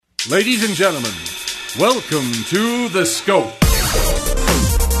Ladies and gentlemen, welcome to The Scope.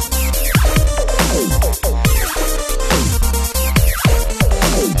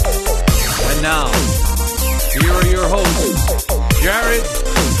 And now, here are your hosts, Jared,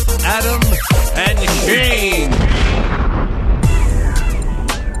 Adam, and Shane.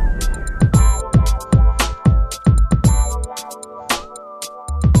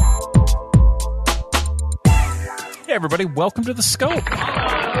 Hey everybody, welcome to The Scope.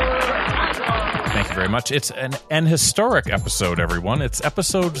 Thank you very much. It's an historic episode, everyone. It's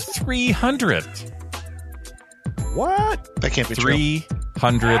episode 300. What? That can't be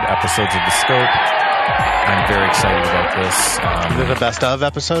 300 episodes of The Scope. I'm very excited about this. Is it the best of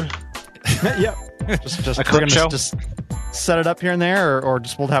episode? Yep. Just A clip show? Just set it up here and there, or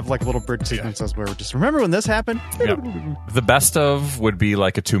just we'll have like little bridge sequences where we just remember when this happened. Yeah. The best of would be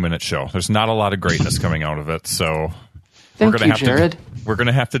like a 2-minute show. There's not a lot of greatness coming out of it, so Thank you, Jared. We're going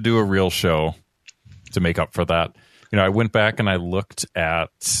to have to do a real show to make up for that. You know, I went back and I looked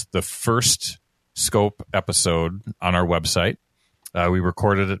at the first Scope episode on our website. We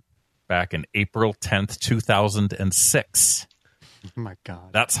recorded it back in April 10th, 2006. Oh my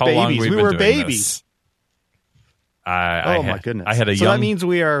God. That's how long we've been were doing babies. this. My goodness. I had a so young... that means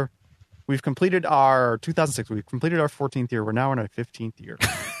we've completed our 2006. We've completed our 14th year. We're now in our 15th year.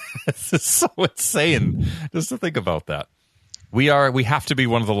 This is so insane just to think about that. We have to be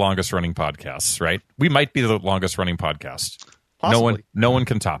one of the longest running podcasts, right? We might be the longest running podcast. Possibly. No one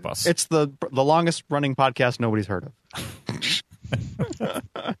can top us. It's the longest running podcast nobody's heard of.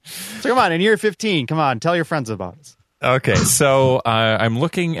 So come on, in year 15, come on, tell your friends about us. Okay, so I'm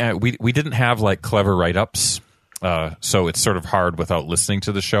looking at we didn't have like clever write-ups, so it's sort of hard without listening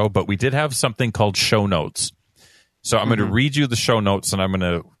to the show. But we did have something called show notes. So I'm going to read you the show notes, and I'm going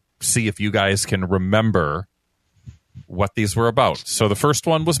to see if you guys can remember what these were about. So the first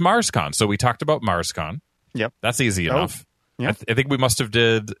one was MarsCon. So we talked about MarsCon. Yep, that's easy enough. Yep. I think we must have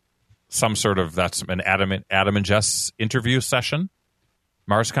did some sort of that's an Adam and Jess interview session.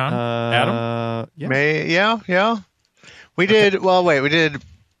 MarsCon, Adam. Yeah. We did. Well, wait. We did.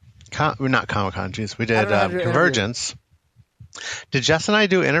 Not Comic-Con. Geez, we did Convergence. Did Jess and I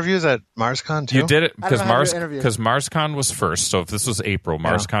do interviews at MarsCon too? You did it because MarsCon was first. So if this was April,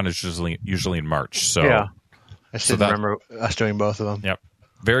 MarsCon is usually in March. So yeah, I still remember us doing both of them. Yep,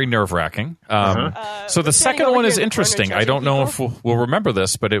 very nerve-wracking. So the second one is interesting. I don't know if we'll remember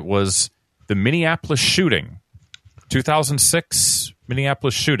this, but it was the Minneapolis shooting, 2006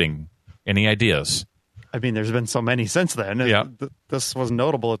 Minneapolis shooting. Any ideas? I mean, there's been so many since then. Yeah. This was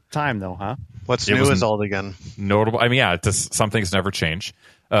notable at the time, though, huh? What's new is old again. Notable. I mean, yeah, some things never change.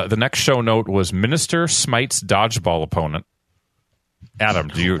 The next show note was Minister smites dodgeball opponent. Adam,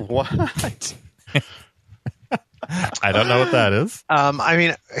 do you... What? I don't know what that is. I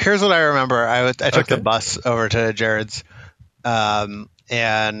mean, here's what I remember. I took the bus over to Jared's, and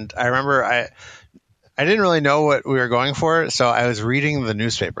I remember I didn't really know what we were going for, so I was reading the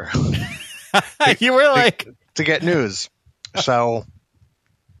newspaper. You were like... To get news. So...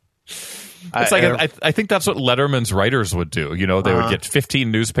 It's I think that's what Letterman's writers would do. You know, they would get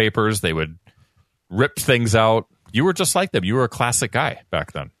 15 newspapers. They would rip things out. You were just like them. You were a classic guy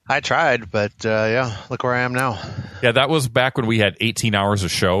back then. I tried, but look where I am now. Yeah, that was back when we had 18 hours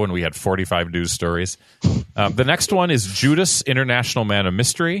of show and we had 45 news stories. The next one is Judas, International Man of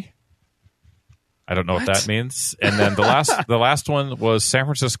Mystery. I don't know what that means. And then the last one was San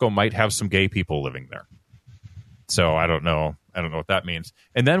Francisco might have some gay people living there. So I don't know what that means.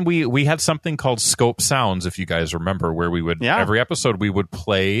 And then we had something called Scope Sounds, if you guys remember, where we would every episode we would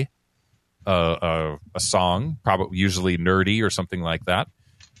play a song, probably usually nerdy or something like that.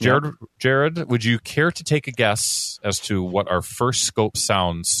 Jared, would you care to take a guess as to what our first Scope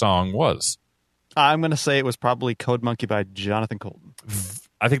Sounds song was? I'm going to say it was probably Code Monkey by Jonathan Colton.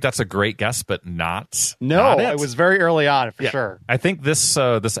 I think that's a great guess, but not. No, it was very early on for sure. I think this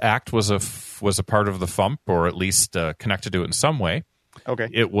act was a part of the FUMP, or at least connected to it in some way. Okay,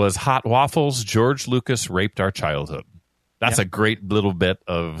 it was Hot Waffles. George Lucas raped our childhood. That's a great little bit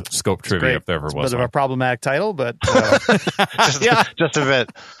of Scope trivia if there ever was. It's a bit of a problematic title, but just a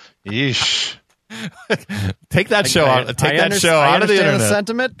bit. Yeesh. Take that show out. Take that show out of the internet. I understand the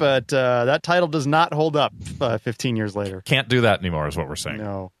sentiment, but that title does not hold up 15 years later. Can't do that anymore, is what we're saying.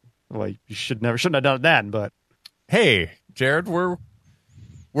 No, well, you shouldn't have done it then. But hey, Jared, we're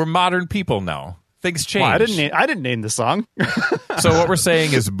modern people now. Things change. Well, I didn't name the song. So what we're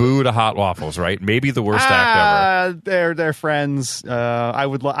saying is boo to Hot Waffles, right? Maybe the worst act ever. They're friends. I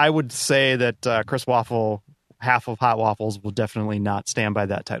would say that Chris Waffle half of Hot Waffles will definitely not stand by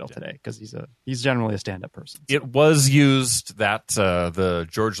that title today because he's generally a stand-up person. So. It was used that the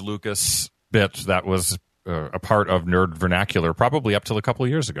George Lucas bit that was a part of nerd vernacular probably up till a couple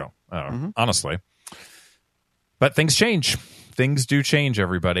of years ago, honestly. But things change. Things do change,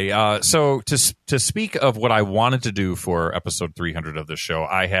 everybody. So to speak of what I wanted to do for episode 300 of this show,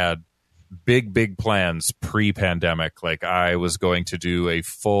 I had big plans pre-pandemic. Like I was going to do a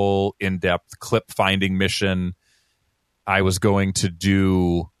full in-depth clip finding mission. I was going to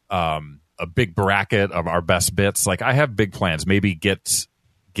do a big bracket of our best bits. Like I have big plans. Maybe get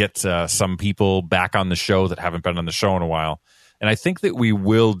some people back on the show that haven't been on the show in a while. And I think that we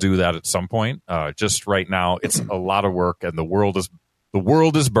will do that at some point. Just right now, it's a lot of work, and the world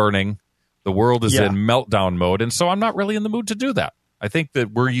is burning. The world is in meltdown mode, and so I'm not really in the mood to do that. I think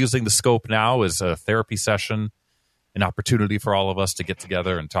that we're using the scope now as a therapy session, an opportunity for all of us to get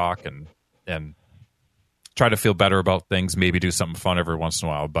together and talk and try to feel better about things, maybe do something fun every once in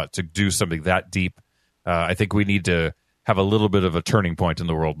a while. But to do something that deep, I think we need to have a little bit of a turning point in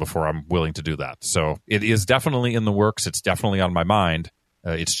the world before I'm willing to do that. So it is definitely in the works. It's definitely on my mind.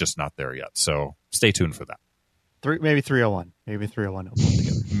 It's just not there yet. So stay tuned for that. Maybe 301. Maybe 301.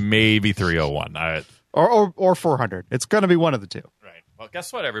 Maybe 301. Or 400. It's going to be one of the two. Right. Well,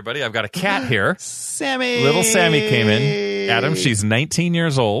 guess what, everybody? I've got a cat here. Sammy. Little Sammy came in. Adam, she's 19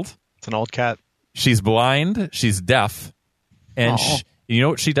 years old. It's an old cat. She's blind. She's deaf. And you know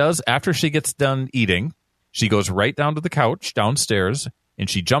what she does? After she gets done eating, she goes right down to the couch downstairs, and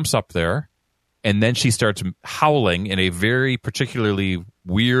she jumps up there, and then she starts howling in a very particularly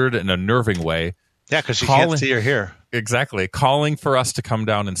weird and unnerving way. Yeah, because she can't see or hear. Exactly. Calling for us to come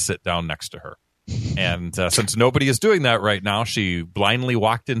down and sit down next to her. And since nobody is doing that right now, she blindly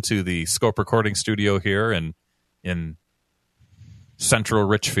walked into the Scope recording studio here in Central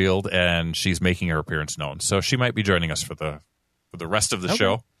Richfield, and she's making her appearance known. So she might be joining us for the rest of the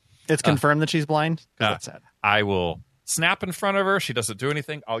show. It's confirmed that she's blind? That's sad. I will snap in front of her. She doesn't do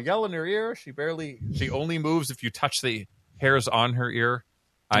anything. I'll yell in her ear. She only moves if you touch the hairs on her ear.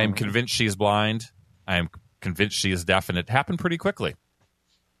 I am convinced she's blind. I am convinced she is deaf, and it happened pretty quickly.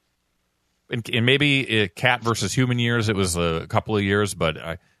 In maybe cat versus human years, it was a couple of years, but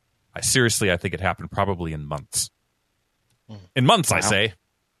I seriously, I think it happened probably in months. In months, wow. I say.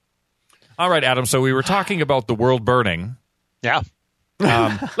 All right, Adam, so we were talking about the world burning. Yeah.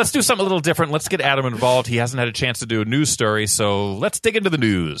 Let's do something a little different. Let's get Adam involved. He hasn't had a chance to do a news story, so let's dig into the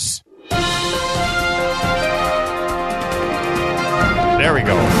news. There we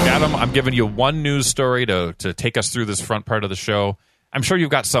go. Adam, I'm giving you one news story to take us through this front part of the show. I'm sure you've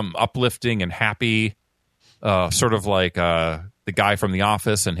got some uplifting and happy, sort of like the guy from The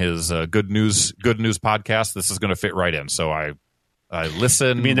Office and his good news podcast. This is going to fit right in. So I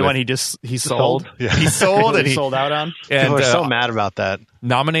listen. You mean the one he sold? Yeah. He sold and he sold out on? And people are so mad about that.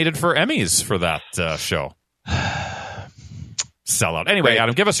 Nominated for Emmys for that show. Sellout. Anyway,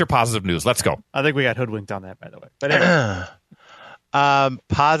 Adam, give us your positive news. Let's go. I think we got hoodwinked on that, by the way. But anyway.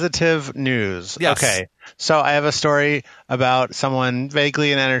 Positive news. Yes. Okay. So I have a story about someone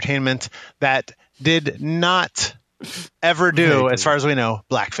vaguely in entertainment that did not ever do, as far as we know,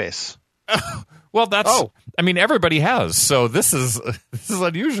 blackface. Well, I mean, everybody has. So this is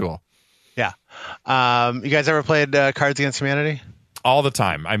unusual. Yeah. You guys ever played Cards Against Humanity? All the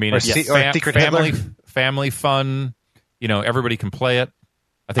time. I mean, or it's Secret Hitler? family fun. You know, everybody can play it.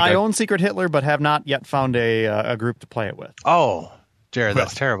 I own Secret Hitler, but have not yet found a group to play it with. Oh, Jared,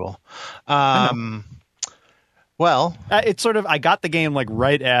 that's terrible. Well, it's sort of, I got the game like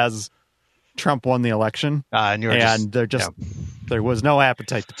right as Trump won the election, and there was no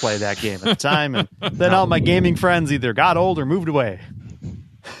appetite to play that game at the time, and then all my gaming friends either got old or moved away.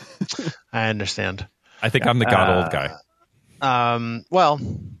 I understand. I think I'm the old guy. Well,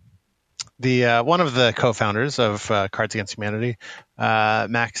 the one of the co-founders of Cards Against Humanity,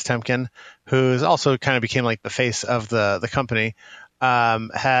 Max Temkin, who's also kind of became like the face of the company,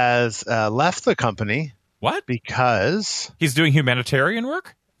 has left the company. What? Because he's doing humanitarian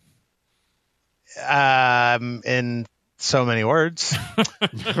work? In so many words.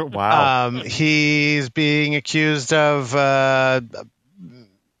 Wow. He's being accused of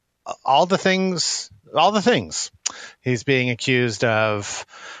all the things. He's being accused of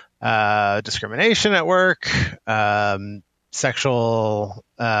discrimination at work, sexual,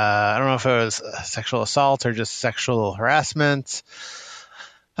 I don't know if it was sexual assault or just sexual harassment.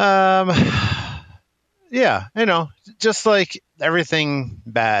 Yeah, just like everything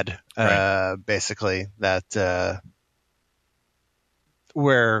bad, right. Basically, that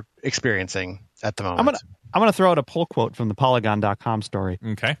we're experiencing at the moment. I'm going to throw out a pull quote from the Polygon.com story.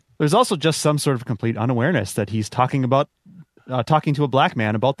 Okay. There's also just some sort of complete unawareness that he's talking to a black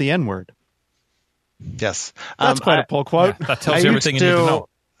man about the N-word. Yes. That's quite a pull quote. Yeah, that tells you everything you need to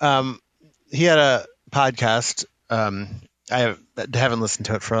know. He had a podcast. I haven't listened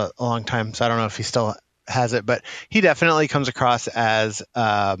to it for a long time, so I don't know if he still has it, but he definitely comes across as,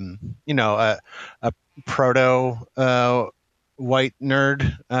 a proto white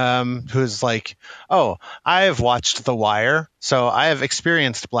nerd who's like, oh, I have watched The Wire, so I have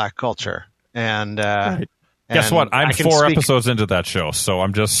experienced black culture. And Right. Guess what? I'm I can 4 speak- episodes into that show, so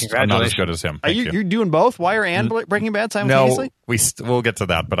I'm not as good as him. Are Thank you. you're doing both Wire and Breaking Bad simultaneously? No, we'll get to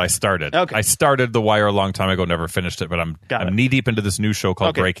that, but I started. Okay. I started The Wire a long time ago, never finished it, but I'm knee deep into this new show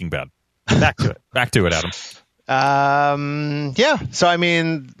called Breaking Bad. Back to it. Back to it, Adam. Yeah. So I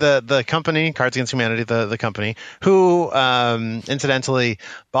mean, the company, Cards Against Humanity, the company, who incidentally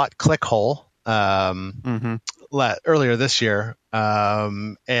bought Clickhole earlier this year,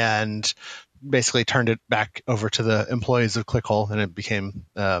 and basically turned it back over to the employees of Clickhole, and it became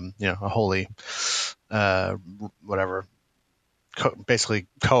a wholly basically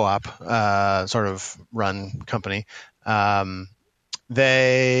co-op sort of run company.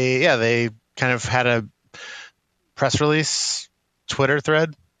 They kind of had a press release Twitter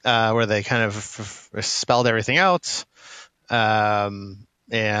thread where they kind of spelled everything out, and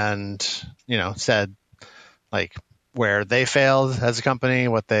said like where they failed as a company,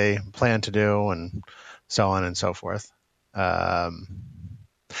 what they plan to do, and so on and so forth. So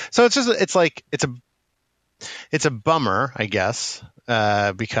it's a bummer, I guess,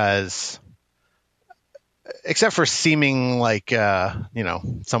 because except for seeming like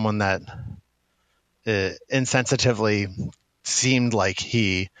someone that insensitively seemed like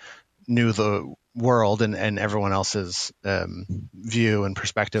he knew the world and everyone else's view and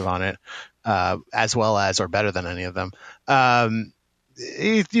perspective on it as well as or better than any of them.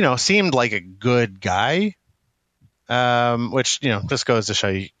 He seemed like a good guy, which just goes to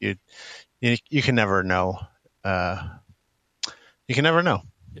show you can never know. You can never know.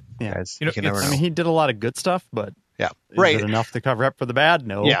 Yeah, guys. You can never know. I mean, he did a lot of good stuff, but yeah, is right. it enough to cover up for the bad?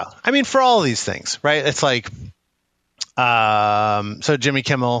 No. Yeah, I mean, for all these things, right? It's like, so Jimmy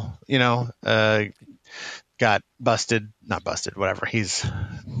Kimmel, got not busted, whatever. He's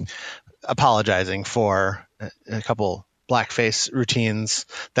apologizing for a couple blackface routines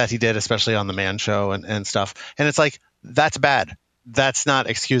that he did, especially on the Man Show and stuff. And it's like, that's bad. That's not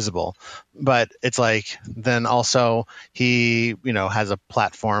excusable. But it's like, then also he, has a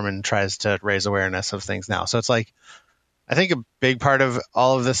platform and tries to raise awareness of things now. So it's like, I think a big part of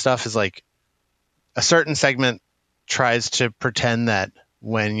all of this stuff is like a certain segment tries to pretend that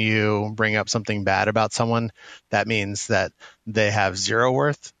when you bring up something bad about someone, that means that they have zero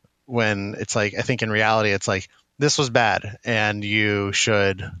worth, when it's like, I think in reality, it's like, this was bad and you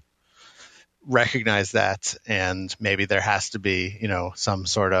should recognize that. And maybe there has to be, some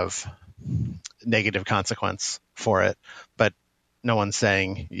sort of negative consequence for it. But no one's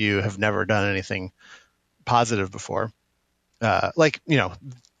saying you have never done anything positive before.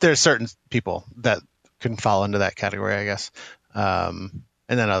 There's certain people that can fall into that category, I guess. And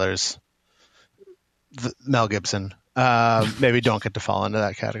then others, Mel Gibson, maybe don't get to fall into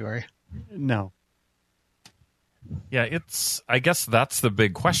that category. No. Yeah, I guess that's the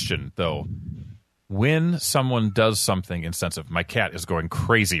big question, though. When someone does something insensitive, my cat is going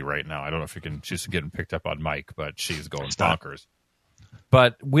crazy right now. I don't know if she's getting picked up on mic, but she's going bonkers.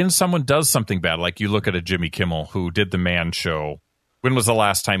 But when someone does something bad, like you look at a Jimmy Kimmel who did the Man Show, when was the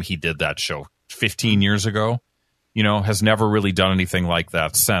last time he did that show? 15 years ago? Has never really done anything like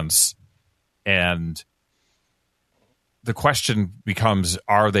that since. And the question becomes,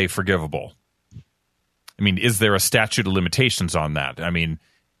 are they forgivable? I mean, is there a statute of limitations on that? I mean,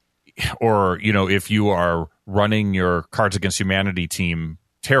 or, if you are running your Cards Against Humanity team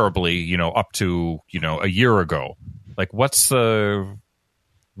terribly, up to, a year ago, like what's the...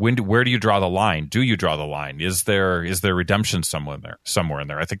 where do you draw the line? Do you draw the line? Is there redemption somewhere in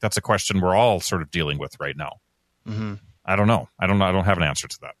there? I think that's a question we're all sort of dealing with right now. Mm-hmm. I don't know. I don't have an answer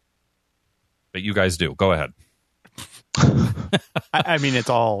to that. But you guys do. Go ahead. I mean, it's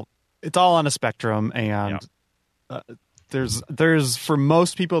all on a spectrum, and there's for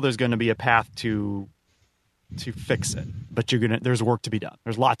most people there's going to be a path to fix it, but there's work to be done.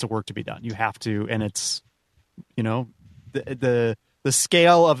 There's lots of work to be done. You have to, and it's the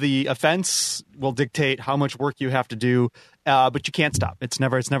scale of the offense will dictate how much work you have to do, but you can't stop. It's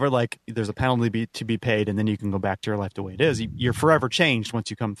never like there's a penalty to be paid and then you can go back to your life the way it is. You're forever changed once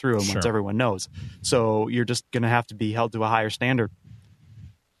you come through and once everyone knows. So you're just going to have to be held to a higher standard.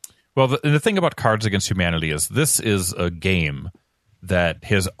 Well, the thing about Cards Against Humanity is this is a game that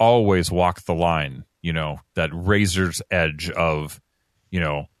has always walked the line, that razor's edge of,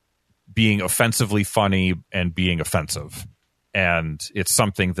 being offensively funny and being offensive. And it's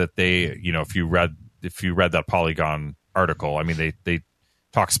something that they, if you read that Polygon article, I mean, they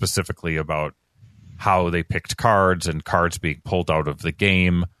talk specifically about how they picked cards and cards being pulled out of the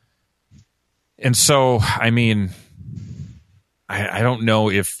game. And so, I mean, I don't know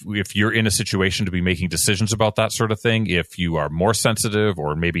if you're in a situation to be making decisions about that sort of thing, if you are more sensitive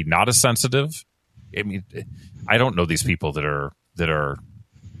or maybe not as sensitive. I mean, I don't know these people that are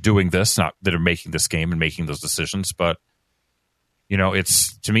doing this, that are making this game and making those decisions, but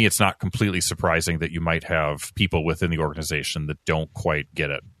to me, it's not completely surprising that you might have people within the organization that don't quite get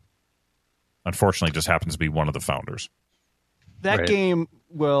it. Unfortunately, it just happens to be one of the founders. That game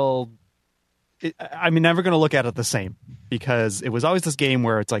I'm never going to look at it the same, because it was always this game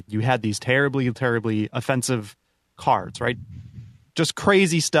where it's like you had these terribly, terribly offensive cards, right? Just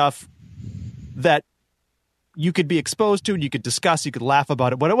crazy stuff that you could be exposed to, and you could discuss, you could laugh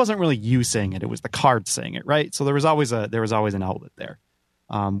about it, but it wasn't really you saying it. It was the card saying it, right? So there was always an outlet there.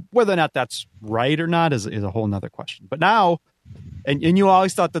 Whether or not that's right or not is a whole nother question. But now, and you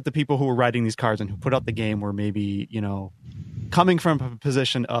always thought that the people who were writing these cards and who put out the game were maybe, coming from a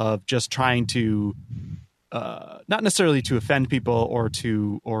position of just trying to, not necessarily to offend people or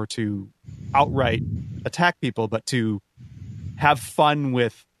to outright attack people, but to have fun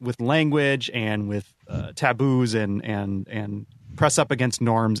with language and with taboos and press up against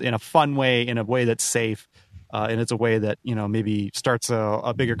norms in a fun way, in a way that's safe. And it's a way that, maybe starts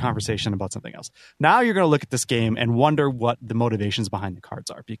a bigger conversation about something else. Now you're going to look at this game and wonder what the motivations behind the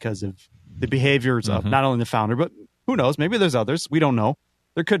cards are, because of the behaviors of not only the founder, but who knows? Maybe there's others. We don't know.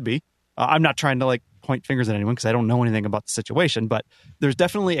 There could be. I'm not trying to point fingers at anyone because I don't know anything about the situation, but there's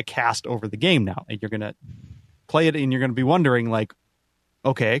definitely a cast over the game now, and you're going to play it and you're going to be wondering,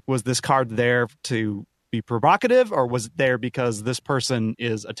 okay, was this card there to be provocative, or was it there because this person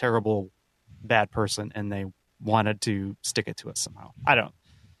is a terrible, bad person and they wanted to stick it to us somehow? I don't.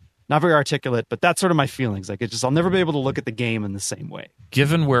 Not very articulate, but that's sort of my feelings. I'll never be able to look at the game in the same way.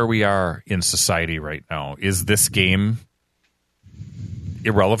 Given where we are in society right now, is this game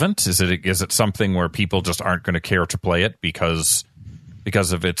irrelevant? Is it something where people just aren't going to care to play it because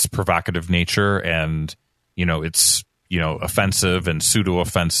of its provocative nature and it's offensive and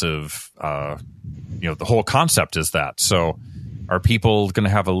pseudo-offensive? The whole concept is that. So are people going to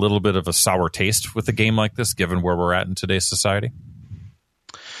have a little bit of a sour taste with a game like this, given where we're at in today's society?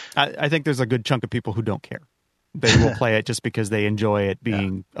 I think there's a good chunk of people who don't care. They will play it just because they enjoy it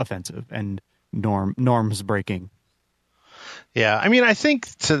being offensive and norms breaking. Yeah, I mean, I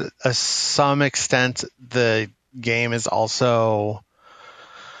think to some extent the game is also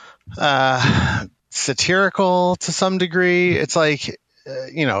satirical to some degree. It's like,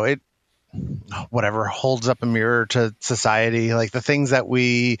 it whatever holds up a mirror to society, like the things that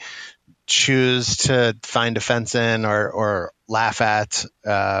we choose to find offense in or laugh at,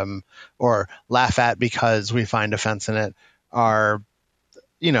 or laugh at because we find offense in it, are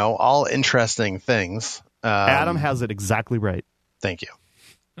all interesting things. Adam has it exactly right. Thank you.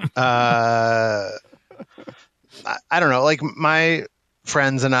 I don't know, like my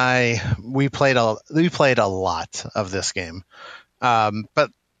friends and I, we played a lot of this game, but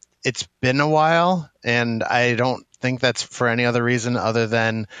it's been a while, and I don't think that's for any other reason other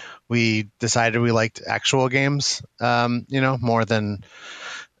than we decided we liked actual games, more than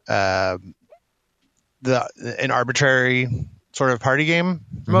an arbitrary sort of party game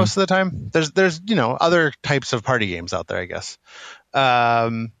most of the time. There's other types of party games out there, I guess.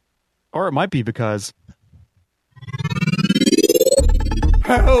 Or it might be because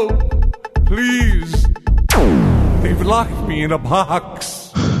help, please. They've locked me in a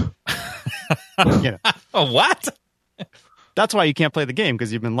box. What? That's why you can't play the game,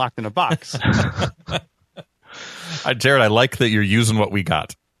 because you've been locked in a box. Jared, I like that you're using what we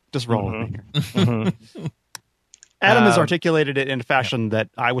got. Just roll with me here. Adam has articulated it in a fashion that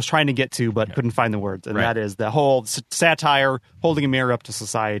I was trying to get to, but couldn't find the words. And that is the whole satire, holding a mirror up to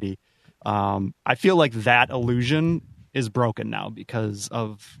society. I feel like that illusion is broken now because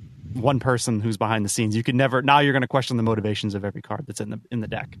of one person who's behind the scenes. You can never, now you're going to question the motivations of every card that's in the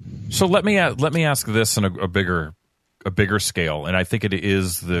deck. So let me ask this on a bigger scale, and I think it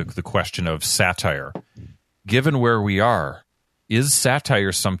is the question of satire. Given where we are, is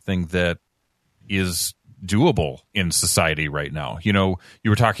satire something that is doable in society right now? You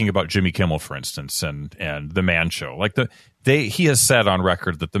were talking about Jimmy Kimmel, for instance, and the Man Show. He has said on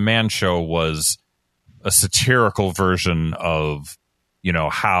record that the Man Show was a satirical version of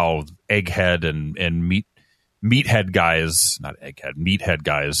how Egghead and meathead guys, not egghead, meathead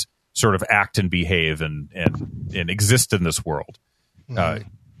guys sort of act and behave and exist in this world.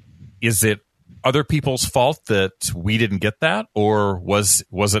 Is it other people's fault that we didn't get that, or was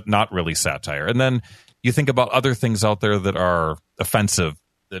it not really satire? And then you think about other things out there that are offensive,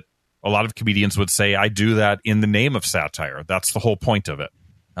 that a lot of comedians would say, I do that in the name of satire. That's the whole point of it.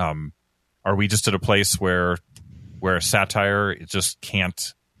 Are we just at a place where satire just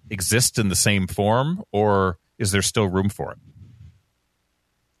can't exist in the same form, or is there still room for it?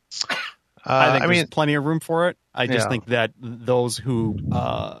 I think there's plenty of room for it. I just think that those who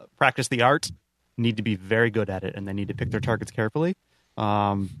practice the art need to be very good at it, and they need to pick their targets carefully.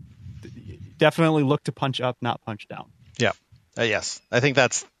 Definitely look to punch up, not punch down. Yeah. Yes. I think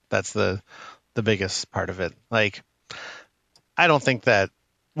that's the biggest part of it. Like, I don't think that,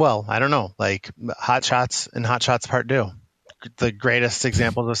 well, I don't know, like Hot Shots and Hot Shots Part 2, the greatest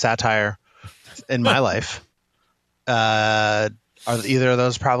examples of satire in my life. Are either of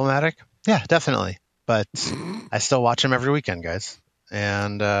those problematic? Yeah, definitely. But I still watch them every weekend, guys.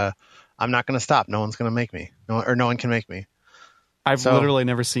 And I'm not going to stop. No one's going to make me. No one can make me. I've literally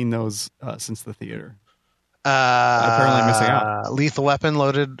never seen those since the theater. Apparently missing out. Lethal Weapon,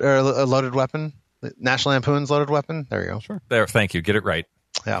 Loaded Weapon. National Lampoon's Loaded Weapon. There you go. Sure. There, thank you. Get it right.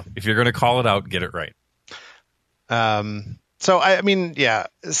 Yeah. If you're going to call it out, get it right. So, I mean, yeah,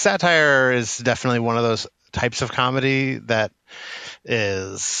 satire is definitely one of those types of comedy that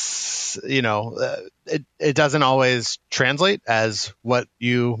is, it doesn't always translate as what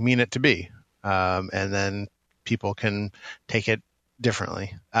you mean it to be. And then people can take it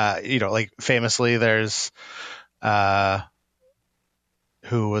differently. Like famously there's, who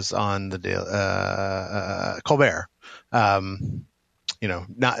was on the deal, Colbert,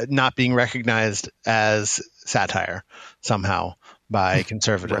 not being recognized as satire somehow by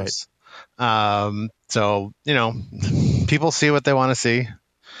conservatives. Right. So, people see what they want to see.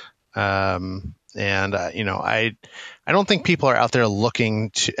 I don't think people are out there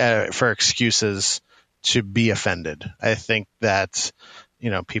looking for excuses to be offended. I think that,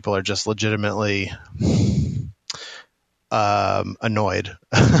 people are just legitimately annoyed,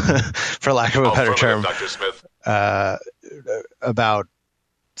 for lack of a better term, Dr. Smith. About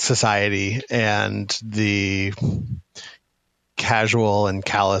society and the casual and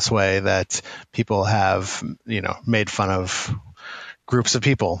callous way that people have, made fun of groups of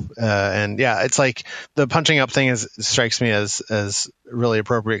people. And yeah, it's like the punching up thing strikes me as really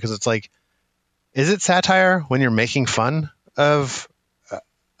appropriate, because it's like, is it satire when you're making fun of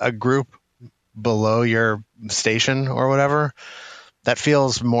a group below your station or whatever? That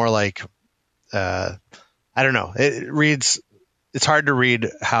feels more like, I don't know. It's hard to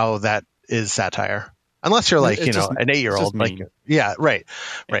read how that is satire, unless you're like, an 8-year-old. Like, yeah, right.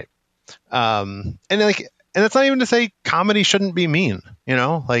 And it's not even to say comedy shouldn't be mean,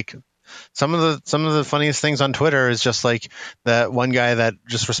 like some of the funniest things on Twitter is just like that one guy that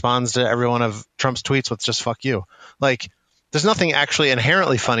just responds to every one of Trump's tweets with just fuck you. Like, there's nothing actually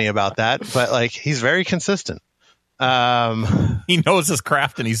inherently funny about that, but like, he's very consistent. He knows his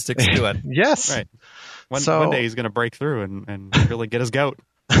craft and he sticks to it. Yes. Right. One day he's going to break through and really get his goat.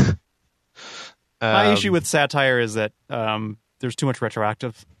 My issue with satire is that there's too much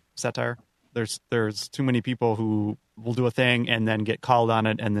retroactive satire. There's too many people who will do a thing and then get called on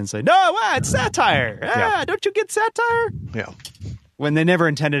it and then say, no, it's satire. Don't you get satire? Yeah. When they never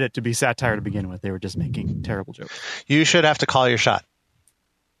intended it to be satire to begin with. They were just making terrible jokes. You should have to call your shot.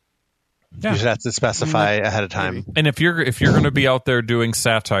 Yeah. You should have to specify ahead of time. Maybe. And if you're going to be out there doing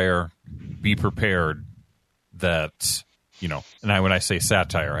satire, be prepared that, and when I say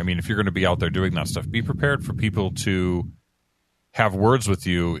satire, I mean, if you're going to be out there doing that stuff, be prepared for people to have words with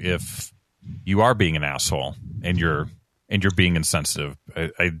you if you are being an asshole and you're being insensitive.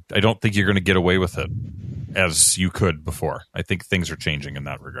 I don't think you're going to get away with it as you could before. I think things are changing in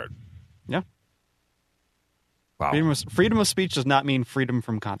that regard. Yeah. Wow. Freedom of speech does not mean freedom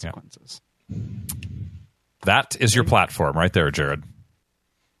from consequences. Yeah. That is your platform right there, Jared.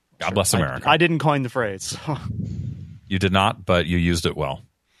 God bless America. I didn't coin the phrase. You did not, but you used it well.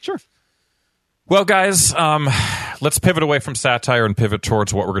 Sure. Well, guys, let's pivot away from satire and pivot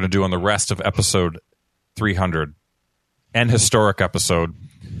towards what we're going to do on the rest of episode 300, an historic episode.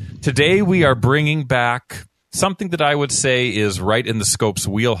 Today, we are bringing back something that I would say is right in the Scope's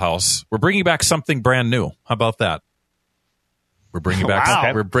wheelhouse. We're bringing back something brand new. How about that? We're bringing back.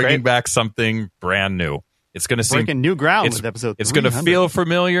 Wow. We're bringing back something brand new. It's going to seem breaking new ground with episode 300. It's going to feel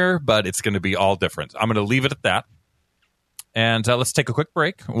familiar, but it's going to be all different. I'm going to leave it at that. And let's take a quick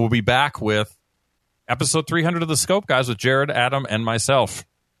break. We'll be back with episode 300 of The Scope, guys, with Jared, Adam, and myself.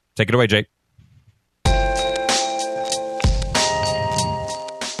 Take it away, Jake.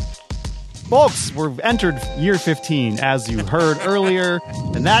 Folks, we've entered year 15, as you heard earlier,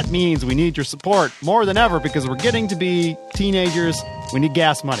 and that means we need your support more than ever because we're getting to be teenagers. We need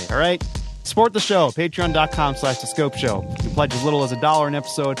gas money, all right? Support the show, patreon.com/The Scope Show. You can pledge as little as $1 an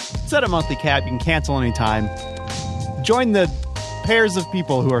episode. Set a monthly cap. You can cancel anytime. Join the pairs of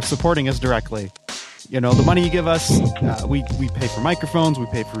people who are supporting us directly. You know, the money you give us, we pay for microphones, we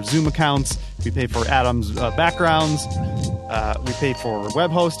pay for Zoom accounts, we pay for Adam's backgrounds, we pay for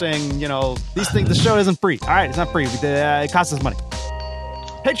web hosting. You know, these things. The show isn't free. All right, it's not free. It costs us money.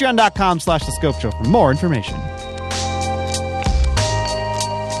 Patreon.com/The Scope Show for more information.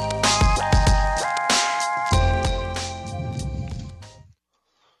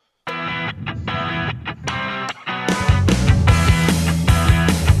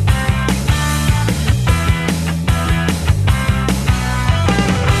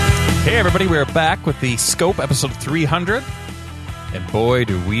 Hey everybody, we're back with the Scope episode 300, and boy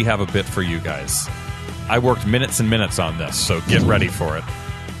do we have a bit for you guys. I worked minutes and minutes on this, so get ready for it.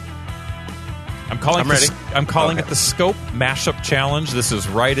 I'm calling it the Scope Mashup Challenge. This is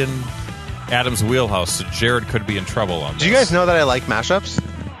right in Adam's wheelhouse, so Jared could be in trouble on this. Do you guys know that I like mashups?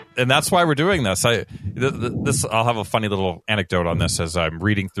 And that's why we're doing this. I'll have a funny little anecdote on this as I'm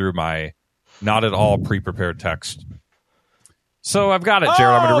reading through my not at all pre-prepared text. So I've got it,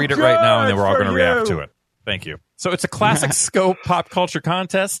 Jared. I'm going to read it right now, and then we're all going to react to it. Thank you. So it's a classic Scope pop culture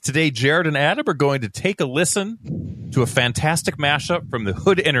contest. Today, Jared and Adam are going to take a listen to a fantastic mashup from the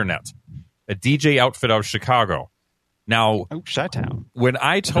Hood Internet, a DJ outfit out of Chicago. Now, Chi-Town. When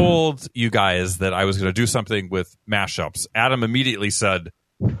I told you guys that I was going to do something with mashups, Adam immediately said,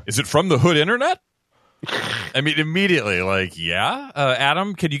 "Is it from the Hood Internet?" I mean, immediately, like, yeah.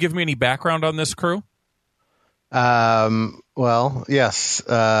 Adam, can you give me any background on this crew? Well, yes.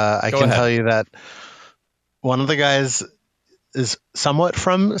 I can tell you that one of the guys is somewhat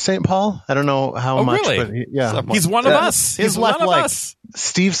from St. Paul. I don't know how much, really? but yeah. He's one of us. He's one of us.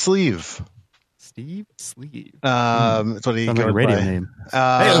 Steve Sleeve. Steve Sleeve. That's what he Sounds goes like a radio by. name.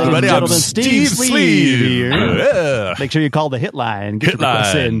 Hey, everybody, I'm Steve Sleeve here. Yeah. Make sure you call the hit line. Get your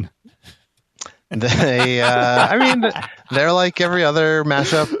requests in. They, I mean, they're like every other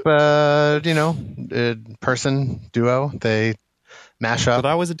mashup, person duo. They mash up. But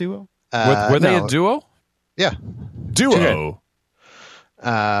I was a duo. Were they a duo? Yeah, duo.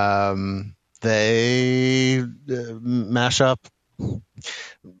 They mash up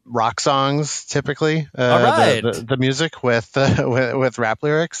rock songs typically. All right. The music with rap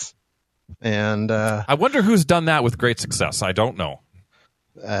lyrics, and I wonder who's done that with great success. I don't know.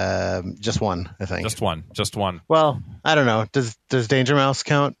 Just one, I think. Just one. Well, I don't know. Does Danger Mouse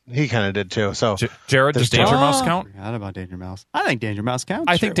count? He kind of did too. So, Jared, does Danger Mouse count? I forgot about Danger Mouse. I think Danger Mouse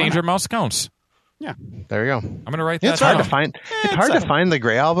counts. I think Danger Mouse counts. Yeah, there you go. I'm going to write that It's down. hard to find. It's hard to find the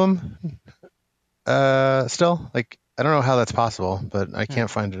Gray album. Still, like, I don't know how that's possible, but I can't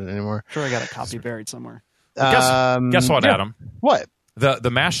find it anymore. Sure, I got a copy buried somewhere. Guess what, Adam? What? The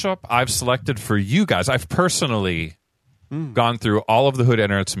mashup I've selected for you guys, I've personally gone through all of the Hood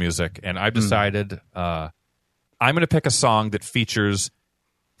Internet's music, and I've decided I'm going to pick a song that features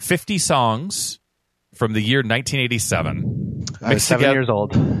 50 songs from the year 1987. I was 7 years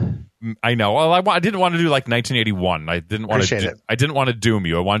old. I know. Well, I didn't want to do like 1981. I didn't want I didn't want to doom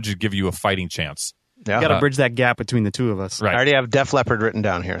you. I wanted to give you a fighting chance. Yeah. You got to bridge that gap between the two of us. Right. I already have Def Leppard written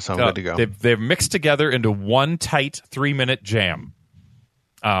down here, so I'm good to go. They've mixed together into one tight 3-minute jam.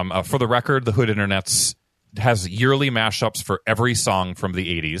 For the record, the Hood Internet's has yearly mashups for every song from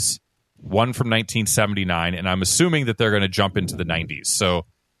the 80s, one from 1979, and I'm assuming that they're going to jump into the 90s. So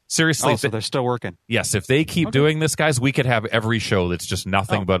seriously, so they're still working. Yes, if they keep doing this, guys, we could have every show that's just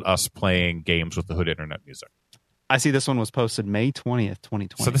nothing but us playing games with the Hood Internet music. I see this one was posted May 20th,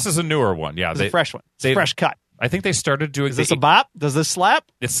 2020. So this is a newer one. Yeah, it's a fresh one. It's a fresh cut. I think they started doing. Is this a bop? Does this slap?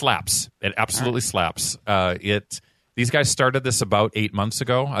 It slaps. It absolutely slaps. These guys started this about 8 months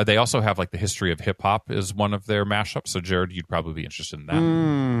ago. They also have like the history of hip hop is one of their mashups. So Jared, you'd probably be interested in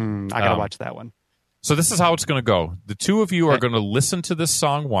that. I gotta watch that one. So this is how it's going to go. The two of you are going to listen to this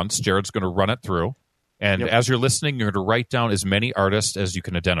song once. Jared's going to run it through, and as you're listening, you're going to write down as many artists as you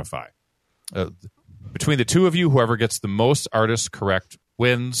can identify. Between the two of you, whoever gets the most artists correct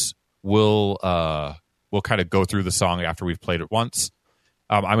wins. We'll kind of go through the song after we've played it once.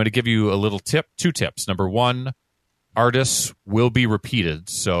 I'm going to give you a little tip, 2 tips. Number 1, artists will be repeated,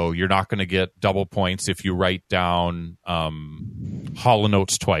 so you're not going to get double points if you write down Hall &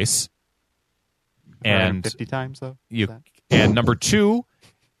 Oates twice. And 50 times, though? And number 2,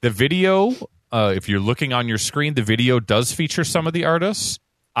 the video, if you're looking on your screen, the video does feature some of the artists.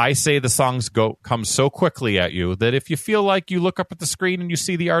 I say the songs come so quickly at you that if you feel like you look up at the screen and you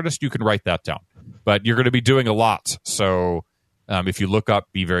see the artist, you can write that down. But you're going to be doing a lot, so if you look up,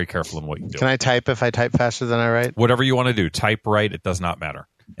 be very careful in what you do. Can I type if I type faster than I write? Whatever you want to do, type, write, it does not matter.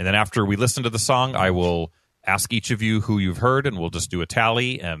 And then after we listen to the song, I will ask each of you who you've heard, and we'll just do a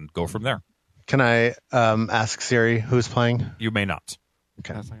tally and go from there. Can I ask Siri who's playing? You may not.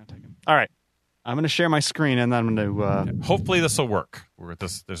 Okay. That's not gonna take him. All right. I'm going to share my screen, and then I'm going to... Hopefully this will work.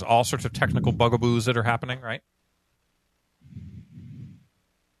 There's all sorts of technical bugaboos that are happening, right?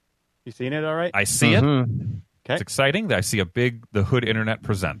 You seeing it all right? I see it. Okay. It's exciting. I see The Hood Internet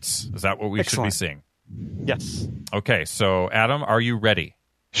Presents. Is that what we should be seeing? Yes. Okay, so Adam, are you ready?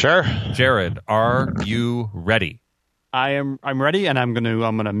 Sure. Jared, are you ready? I'm ready, and I'm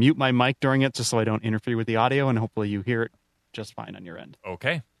gonna mute my mic during it just so I don't interfere with the audio, and hopefully you hear it just fine on your end.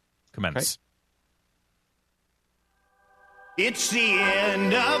 Okay. Commence. Okay. It's the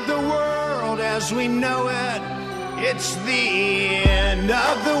end of the world as we know it. It's the end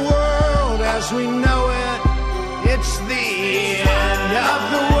of the world as we know it. It's the end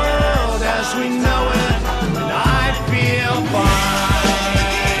of the world as we know it. And I feel fine.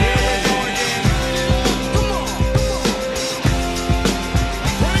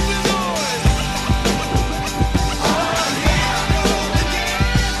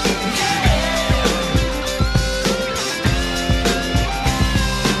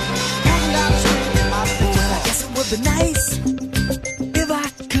 Be nice if I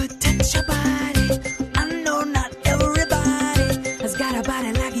could touch your body. I know not everybody has got a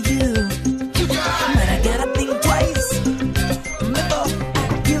body like you, but I gotta think twice before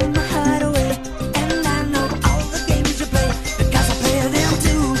I give my heart away. And I know all the games you play because I play them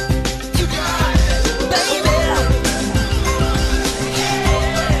too, baby.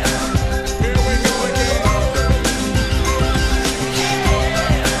 Here we go again.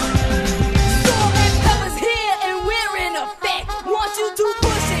 Stormy Pepper's here and we're in effect. Want you to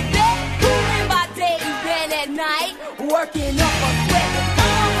push it back. Moving by day and at night, working up a sweat.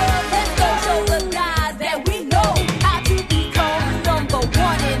 Come on, girl, let's go show the guys that we know how to become number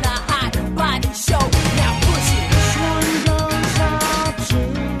one in a hot body show. Now push it. This one goes out to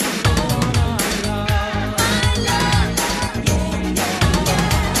the one I love.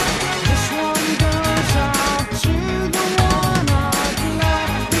 This one goes out to the one I've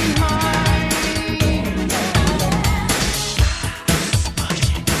left behind.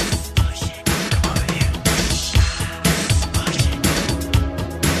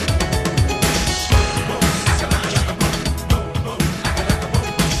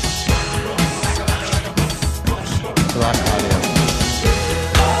 Lost audio.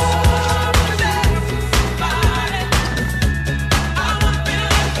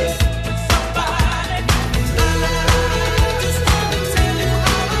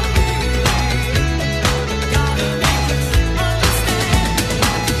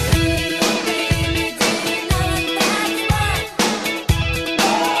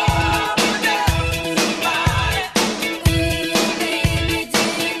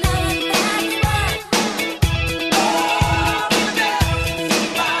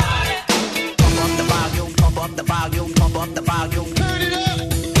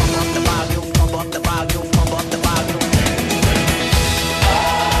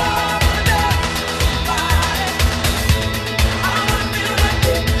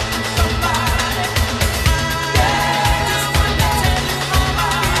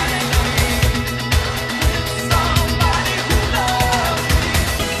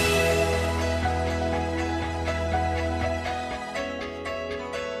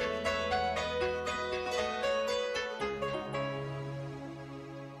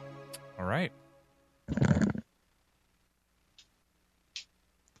 All right.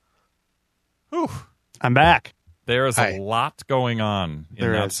 Whew. I'm back. There is Hi. a lot going on in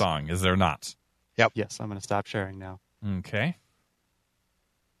There that is. song, is there not? Yes, I'm going to stop sharing now. Okay.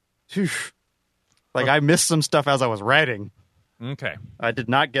 Phew. Like, I missed some stuff as I was writing. Okay. I did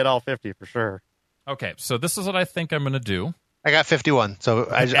not get all 50 for sure. Okay, so this is what I think I'm going to do. I got 51, so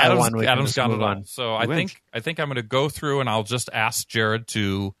I won. We can Adam's just got move it all. on. So I wins. think I'm going to go through and I'll just ask Jared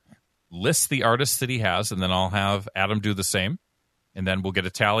to list the artists that he has, and then I'll have Adam do the same, and then we'll get a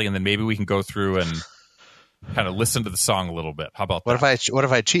tally, and then maybe we can go through and kind of listen to the song a little bit. How about What that?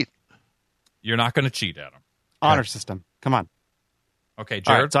 if I cheat? You're not going to cheat, Adam. Honor system. Come on. Okay, All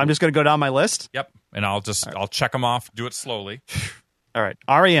Jared. right, so I'm just going to go down my list. Yep, and I'll check them off. Do it slowly. All right.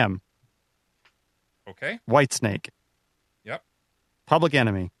 REM, Okay. Whitesnake, Yep. Public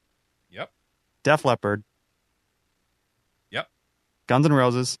Enemy, Yep. Def Leppard, Yep. Guns N'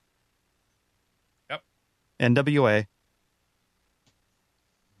 Roses, Yep. NWA,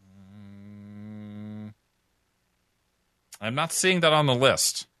 I'm not seeing that on the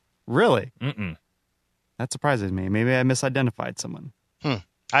list. Really? Mm-mm. That surprises me. Maybe I misidentified someone.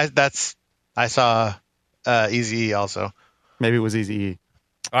 I saw Eazy-E also. Maybe it was Eazy-E.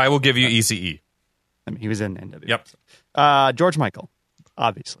 I will give you Eazy-E. I mean, he was in NWA. Yep. George Michael,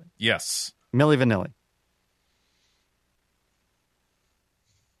 obviously. Yes. Milli Vanilli.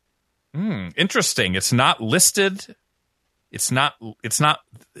 Interesting. It's not listed. It's not.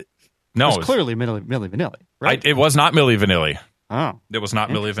 No, It's clearly Milli Vanilli, right? It was not Milli Vanilli. Oh, It was not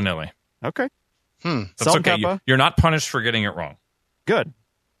Milli Vanilli. okay. That's Salt and okay. Pepper. You're not punished for getting it wrong. Good.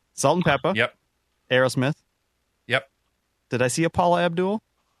 Salt and Pepper. Yep. Aerosmith. Yep. Did I see a Paula Abdul?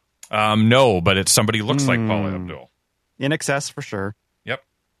 No, but it's somebody looks like Paula Abdul. In Excess for sure. Yep.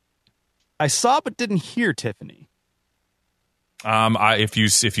 I saw but didn't hear Tiffany. If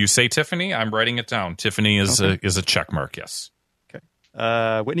you say Tiffany, I'm writing it down. Tiffany is a check mark. Yes.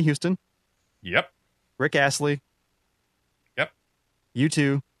 Okay. Whitney Houston. Yep. Rick Astley. Yep.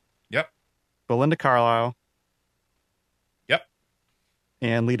 U2. Yep. Belinda Carlisle. Yep.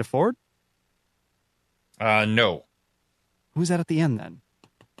 And Lita Ford. No. Who's that at the end then?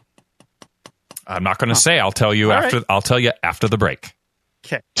 I'm not going to say. I'll tell you after. Right. I'll tell you after the break.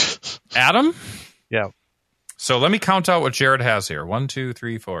 Okay. Adam. Yeah. So let me count out what Jared has here. 1, 2,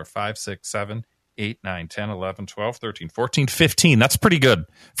 3, 4, 5, 6, 7, 8, 9, 10, 11, 12, 13, 14, 15. That's pretty good.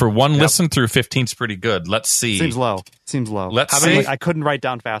 For one listen through, 15 is pretty good. Let's see. Seems low. Let's see. I couldn't write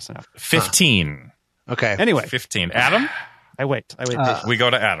down fast enough. 15. Okay. Anyway. 15. Adam? I wait. We go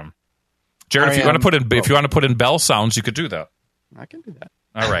to Adam. Jared, if you want to put in bell sounds, you could do that. I can do that.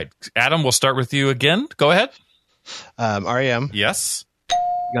 All right. Adam, we'll start with you again. Go ahead. R.E.M. Yes.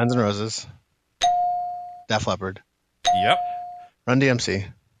 Guns N' Roses. Def Leppard. Yep. Run DMC.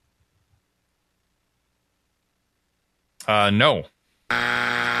 No. What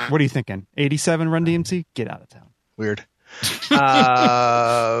are you thinking? 87 Run DMC? Get out of town. Weird.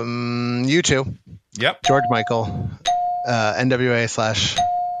 U2. Yep. George Michael. NWA /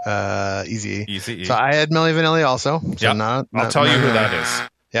 Eazy-E. Eazy-E. So I had Milli Vanilli also. So Yep. I'll tell you who that is.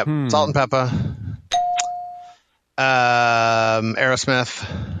 Yep. Salt and Pepper. Aerosmith.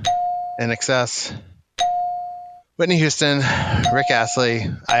 In Excess. Whitney Houston. Rick Astley.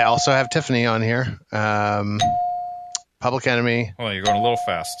 I also have Tiffany on here. Public Enemy. Hold on, you're going a little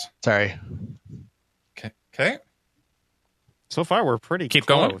fast. Sorry. Okay. So far, we're pretty Keep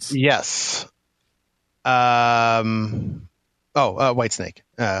close. going. Yes. Whitesnake.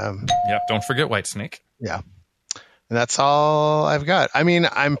 Yep. Don't forget Whitesnake. Yeah. And that's all I've got. I mean,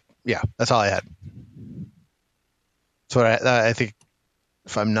 that's all I had. So I think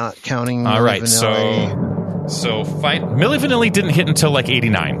if I'm not counting. All right. Vanilli, So Milli Vanilli didn't hit until like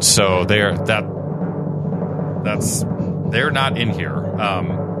 89. So they're not in here.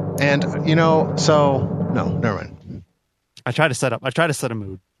 and no, never mind. I try to set a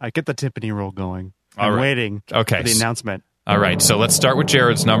mood. I get the Tiffany roll going. I'm All right. waiting for the announcement. All right. So let's start with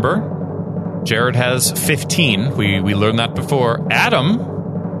Jared's number. Jared has 15. We learned that before. Adam,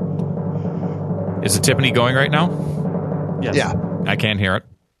 is the Tiffany going right now? Yes. Yeah. I can't hear it.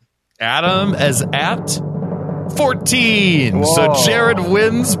 Adam is at 14. Whoa. So Jared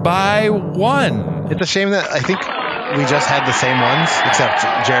wins by 1. It's a shame that I think we just had the same ones, except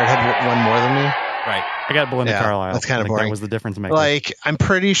Jared had one more than me. Right. I got Belinda Carlisle. That's kind of I think boring. That was the difference maker. Like, I'm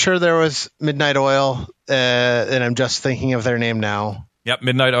pretty sure there was Midnight Oil, and I'm just thinking of their name now. Yep.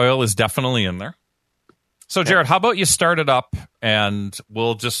 Midnight Oil is definitely in there. So Jared, how about you start it up and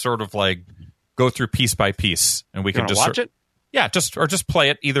we'll just sort of like go through piece by piece and we you can want just to watch it? Yeah, just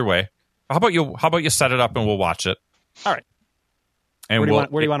play it either way. How about you set it up and we'll watch it. All right. And Where do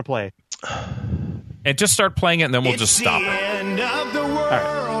you want to play? And just start playing it and then we'll just stop it. End of the world All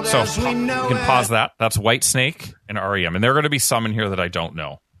right. So as we know you can it. pause that. That's Whitesnake and REM. And there are going to be some in here that I don't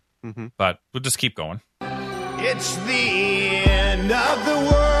know. Mm-hmm. But we'll just keep going. It's the end of the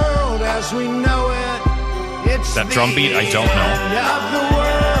world as we know it. It's That drum beat, I don't know. End of the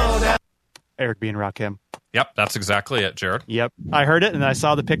world. Eric B. and Rakim. Yep, that's exactly it, Jared. Yep. I heard it and I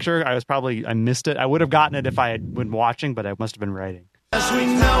saw the picture. I missed it. I would have gotten it if I had been watching, but I must have been writing. As we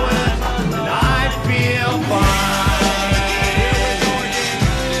know it, and I feel fine.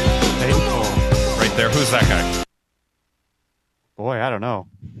 Hey, oh, Right there. Who's that guy? boy, I don't know.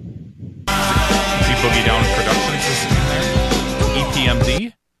 Is he Boogie Down Productions is in there?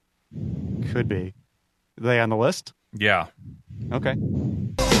 EPMD? Could be. Are they on the list? Yeah. Okay.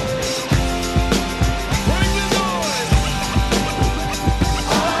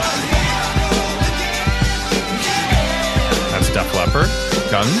 That's Def Leppard.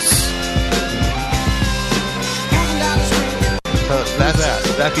 Guns. So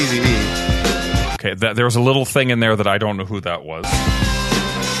that's Eazy-E. Okay, there was a little thing in there that I don't know who that was.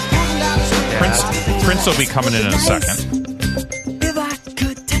 Prince will be coming in a second.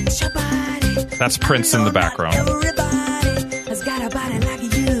 That's Prince in the background. And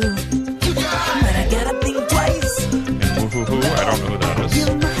who, I don't know who that is.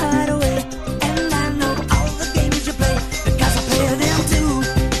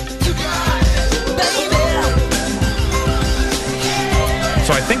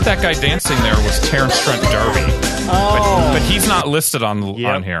 So I think that guy dancing there was Terrence Trent D'Arby. But he's not listed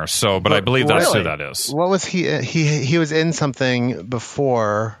on here. So, but I believe that's who that is. What was he? He was in something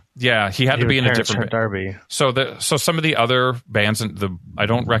before. Yeah, he had to be in a different Darby. So some of the other bands I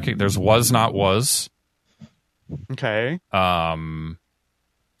don't recognize. There's Was Not Was. Okay. I'm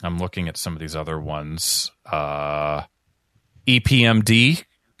looking at some of these other ones. EPMD.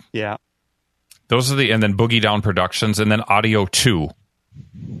 Yeah. Those are and then Boogie Down Productions, and then Audio 2.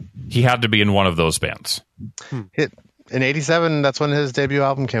 He had to be in one of those bands. In '87, that's when his debut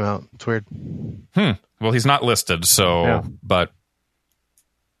album came out. It's weird. Well, he's not listed, so but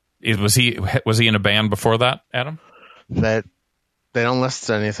was he in a band before that, Adam? That they don't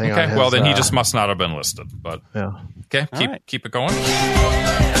list anything. Okay, on his, well then he just must not have been listed. But yeah. Okay, keep it going.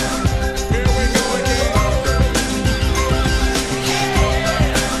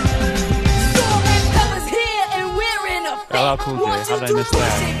 LL Cool J. How did I miss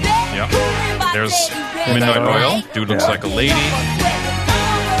that? Yeah. There's Midnight Oil. Dude looks like a lady.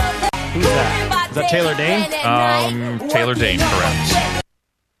 Who's that? Is that Taylor Dane? Taylor Dane, correct.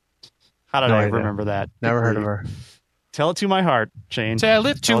 How did I remember that? Never heard of her. Tell it to my heart, Shane. Tell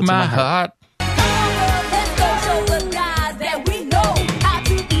it to my heart. I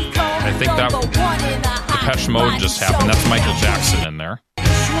think that Depeche Mode just happened. That's Michael Jackson in there.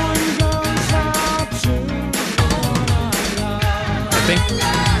 I think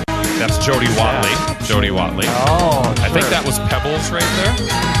that's Jody Watley. Jody Watley. Oh, I think that was Pebbles right there.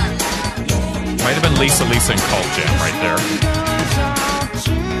 Might have been Lisa and Cult Jam right there.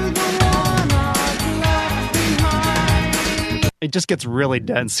 It just gets really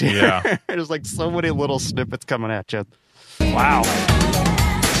dense here. Yeah. There's like so many little snippets coming at you. Wow.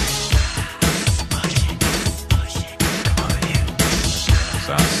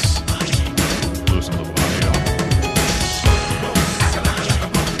 Losing the audio.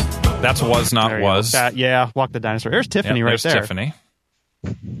 That's Was Not Was. Walk the Dinosaur. There's Tiffany right there. There's Tiffany.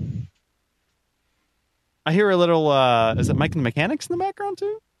 I hear a little, is it Mike and the Mechanics in the background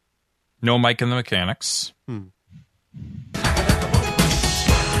too? No Mike and the Mechanics. Well,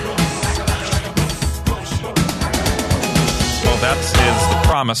 that is The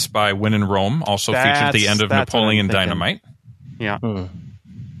Promise by Win in Rome, also featured at the end of Napoleon Dynamite. Yeah.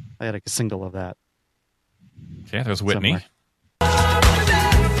 I had a single of that. Okay, there's Whitney. Somewhere.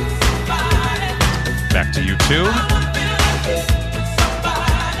 Back to you two.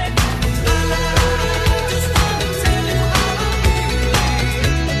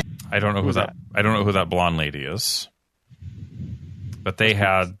 I don't know who that. I don't know who that blonde lady is. But they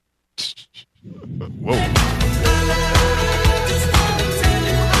had. Whoa.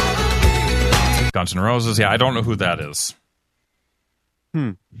 Guns N' Roses. Yeah, I don't know who that is.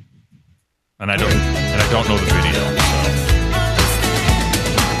 And I don't know the video. So.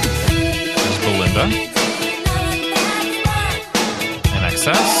 There's Belinda.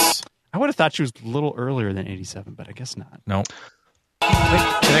 NXS. I would have thought she was a little earlier than 87, but I guess not. No.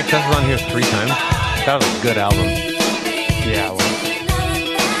 NXS was on here 3 times. That was a good album. Yeah, well.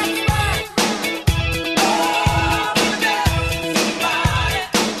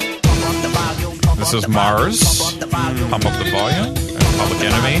 This is Mars. Pump Up the Volume. That's Public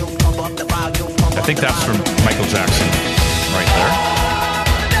Enemy. I think that's from Michael Jackson right there.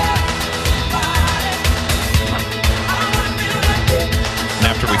 And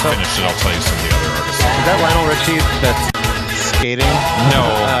after we finish it, I'll tell you some of the other artists. Is that Lionel Richie that's skating? No.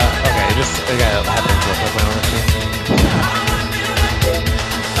 Okay, just the guy that happens to look like Lionel Richie.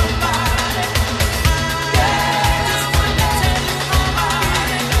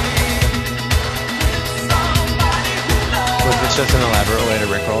 Was this just an elaborate way to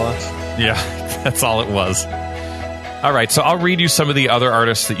rickroll us? Yeah, that's all it was. All right, so I'll read you some of the other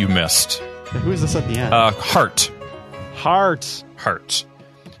artists that you missed. Who is this at the end? Heart. Heart.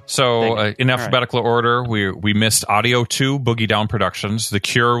 So in alphabetical order, we missed Audio 2, Boogie Down Productions. The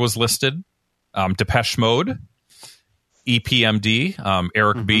Cure was listed. Depeche Mode. EPMD.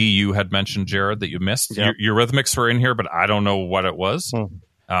 Eric B., you had mentioned, Jared, that you missed. Yep. Eurythmics were in here, but I don't know what it was.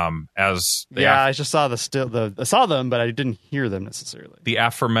 I just saw I saw them, but I didn't hear them necessarily. The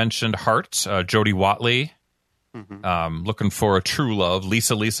aforementioned Heart, Jody Watley, Looking for a True Love,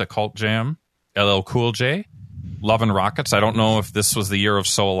 Lisa Cult Jam, LL Cool J, Love and Rockets. I don't know if this was the year of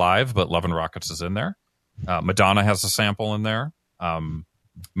So Alive, but Love and Rockets is in there. Madonna has a sample in there.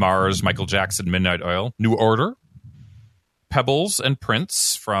 Mars, Michael Jackson, Midnight Oil, New Order, Pebbles, and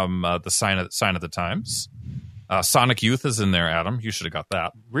Prince from the Sign of the Times. Sonic Youth is in there, Adam. You should have got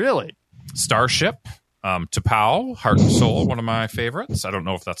that. Really? Starship, T'Pau, Heart and Soul, one of my favorites. I don't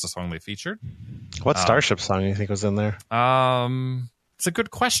know if that's the song they featured. What Starship song do you think was in there? It's a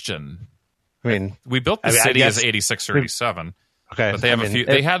good question. I mean, we built the city as 86 or 87. Okay, but they have a few.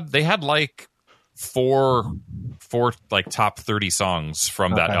 They had like four like top 30 songs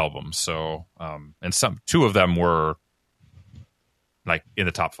from that album. So, and two of them were like in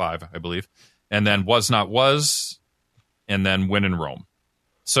the top 5, I believe. And then Was Not Was, and then When in Rome.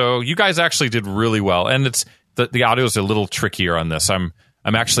 So you guys actually did really well. And it's the audio is a little trickier on this. I'm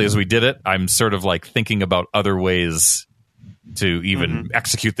actually, as we did it, I'm sort of like thinking about other ways to even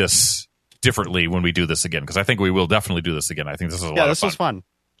execute this differently when we do this again, because I think we will definitely do this again. I think this is a lot of fun. Yeah, this was fun.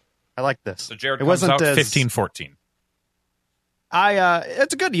 I like this. So Jared, it wasn't out 15-14.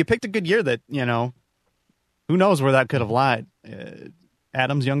 It's good. You picked a good year that, who knows where that could have lied.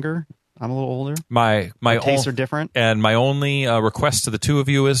 Adam's younger. I'm a little older. My tastes are different. And my only request to the two of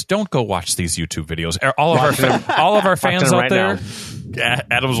you is don't go watch these YouTube videos. All of our fans out there,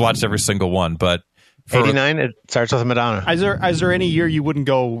 Adam's watched every single one, but 89, it starts with Madonna. Is there any year you wouldn't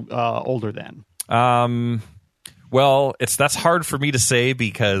go older than? Well, that's hard for me to say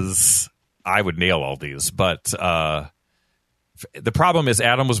because I would nail all these, but the problem is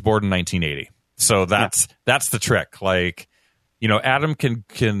Adam was born in 1980. So that's the trick. Like, Adam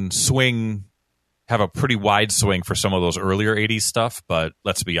can swing, have a pretty wide swing for some of those earlier 80s stuff, but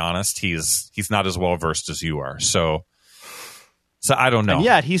let's be honest, he's not as well versed as you are. So I don't know. And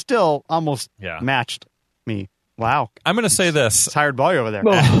yet he still almost matched me. Wow. I'm going to say this. Tired boy over there.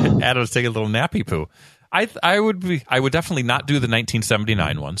 Adam's taking a little nappy poo. I would definitely not do the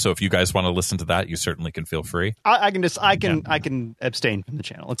 1979 one. So if you guys want to listen to that, you certainly can feel free. I can abstain from the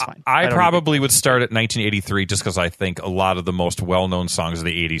channel. It's fine. I probably would start at 1983 just because I think a lot of the most well-known songs of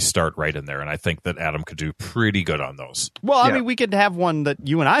the 80s start right in there, and I think that Adam could do pretty good on those. Well, I mean, we could have one that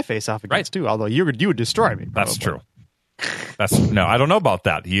you and I face off against too. Although you would destroy me. Probably. That's true. No, I don't know about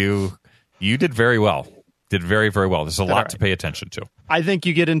that. You did very well. Did very, very well. There's a lot to pay attention to. I think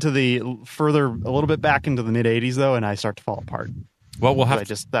you get into a little bit back into the mid 80s though, and I start to fall apart. Well, we'll have I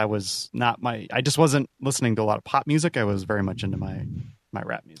just wasn't listening to a lot of pop music. I was very much into my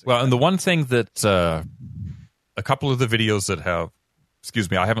rap music. Well, and the one thing that a couple of the videos that have,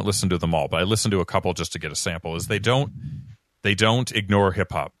 I haven't listened to them all, but I listened to a couple just to get a sample, is they don't ignore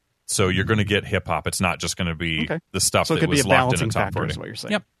hip hop. So you're going to get hip hop. It's not just going to be the stuff that was locked in the top 40. Is what you're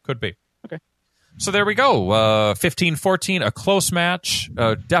saying. Yep, could be. Okay. So there we go. 15-14, a close match.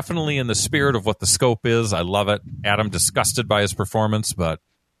 Definitely in the spirit of what the scope is. I love it. Adam disgusted by his performance, but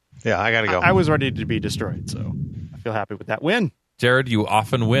yeah, I got to go. I was ready to be destroyed, so I feel happy with that win. Jared, you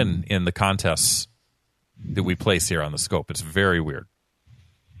often win in the contests that we place here on the scope. It's very weird.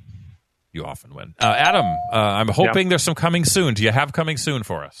 You often win. Adam, I'm hoping there's some coming soon. Do you have coming soon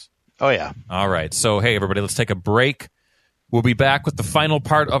for us? Oh, yeah. All right. So, hey, everybody, let's take a break. We'll be back with the final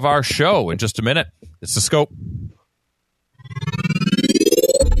part of our show in just a minute. It's the Scope.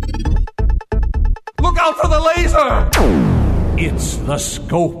 Look out for the laser! It's the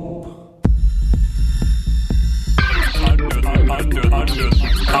Scope.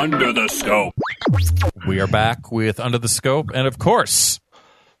 Under the Scope. We are back with Under the Scope, and of course,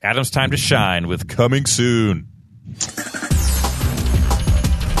 Adam's time to shine with Coming Soon.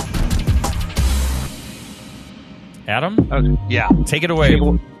 Adam? Yeah. Take it away.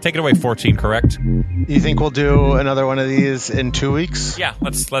 Take it away, 14, correct? You think we'll do another one of these in 2 weeks? Yeah,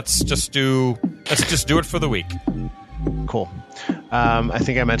 let's just do it for the week. Cool. I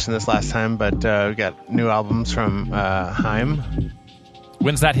think I mentioned this last time, but we got new albums from Haim.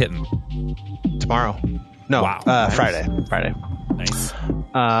 When's that hitting? Tomorrow. No, wow. Nice. Friday. Nice.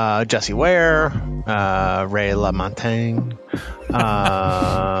 Jesse Ware, Ray LaMontagne.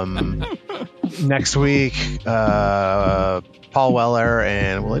 Next week, Paul Weller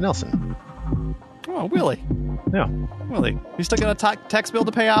and Willie Nelson. Oh, Willie. Yeah. Willie. You still got a tax bill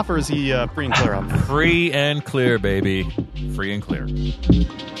to pay off, or is he free and clear on that? Free and clear, baby. Free and clear.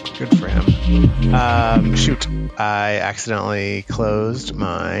 Good for him. Shoot. I accidentally closed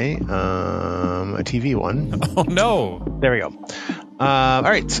my TV one. Oh, no. There we go. All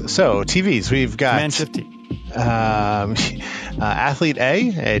right. So, TVs. We've got... Man Shift T. Athlete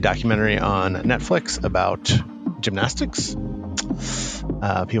A documentary on Netflix about gymnastics.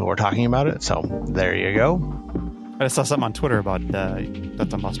 People were talking about it, so there you go. I saw something on Twitter about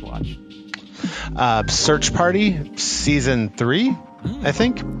that's a must watch. Search Party Season 3. I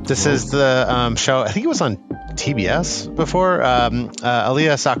think this is the show. I think it was on TBS before.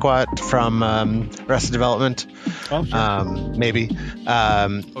 Aaliyah Sakwat from Arrested Development. Oh, sure. Maybe.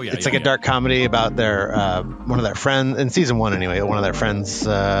 It's like a dark comedy about their one of their friends in season 1 anyway. One of their friends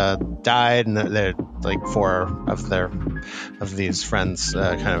died, and they're like 4 of these friends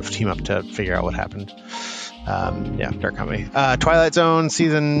kind of team up to figure out what happened. Dark comedy. Twilight Zone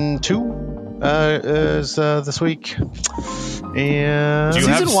Season 2 is this week. And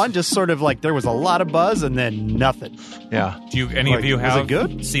season 1 just sort of like there was a lot of buzz and then nothing. Yeah. Do any of you was have it good?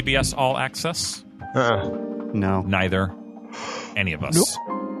 CBS All Access? No. Neither. Any of us. Nope.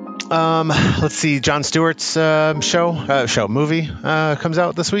 Let's see. Jon Stewart's movie comes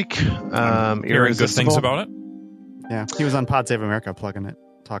out this week. Hearing good Irresistible. things about it. Yeah, he was on Pod Save America talking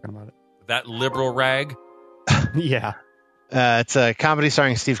about it. That liberal rag. Yeah. It's a comedy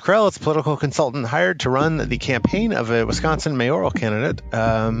starring Steve Carell. It's a political consultant hired to run the campaign of a Wisconsin mayoral candidate.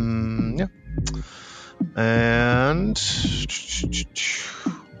 And I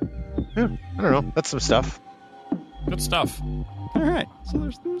don't know. That's some stuff. Good stuff. All right. So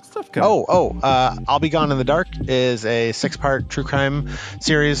there's stuff coming. I'll Be Gone in the Dark is a 6-part true crime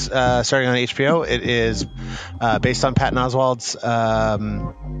series starting on HBO. It is based on Patton Oswalt's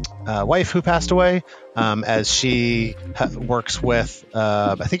wife who passed away, as she works with,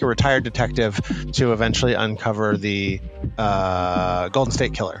 I think, a retired detective to eventually uncover the Golden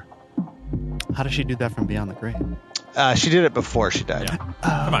State Killer. How does she do that from beyond the grave? She did it before she died. Yeah.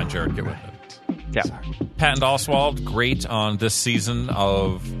 Come on, Jared, get with it. Yeah. Patton Oswalt, great on this season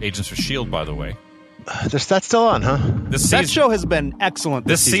of Agents of S.H.I.E.L.D., by the way. That's still on, huh? That show has been excellent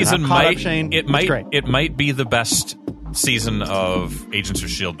this season. Might, Shane. It might be the best season of Agents of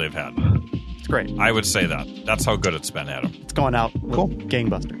S.H.I.E.L.D. they've had. It's great. I would say that. That's how good it's been, Adam. It's going out with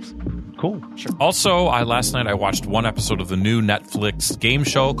gangbusters. Cool. Sure. Also, last night I watched one episode of the new Netflix game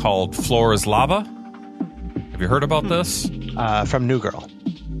show called Floor is Lava. Have you heard about this? From New Girl.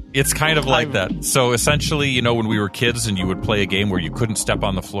 It's kind of like that. So essentially, when we were kids and you would play a game where you couldn't step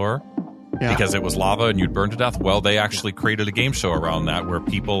on the floor because it was lava and you'd burn to death, well, they actually created a game show around that where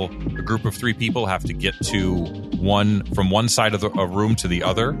a group of 3 people have to get from one side of a room to the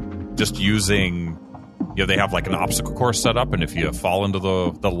other, just using, they have like an obstacle course set up, and if you fall into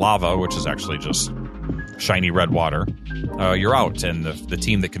the lava, which is actually just shiny red water, you're out, and the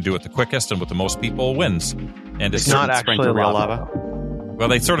team that can do it the quickest and with the most people wins. And it's not actually real lava. Well,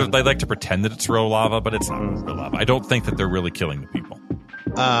 they like to pretend that it's real lava, but it's not real lava. I don't think that they're really killing the people.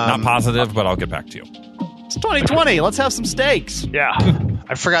 Not positive, but I'll get back to you. It's 2020. Let's have some steaks. Yeah.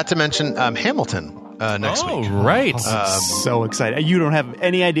 I forgot to mention Hamilton next week. Oh, right. So excited. You don't have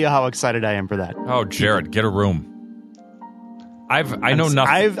any idea how excited I am for that. Oh, Jared, get a room. I know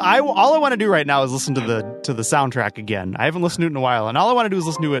nothing. All I want to do right now is listen to the soundtrack again. I haven't listened to it in a while, and all I want to do is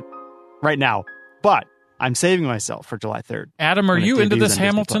listen to it right now. But I'm saving myself for July 3rd. Adam, are you into this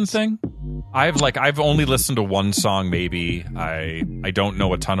Hamilton thing? I've only listened to one song, maybe. I don't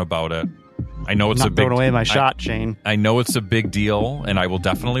know a ton about it. I know it's I'm not throwing away my shot, Shane. I know it's a big deal, and I will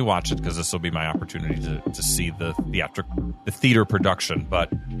definitely watch it because this will be my opportunity to see the theater production.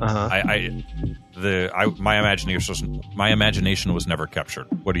 But my imagination was never captured.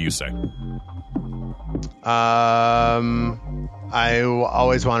 What do you say? I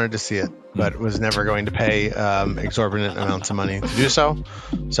always wanted to see it, but was never going to pay exorbitant amounts of money to do so.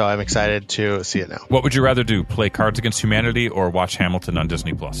 So I'm excited to see it now. What would you rather do? Play Cards Against Humanity or watch Hamilton on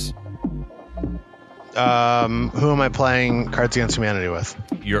Disney Plus? Who am I playing Cards Against Humanity with?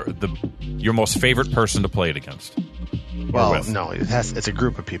 Your most favorite person to play it against. Well, no, it's a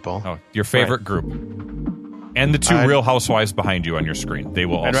group of people. Oh, your favorite group, and the 2 Real Housewives behind you on your screen. They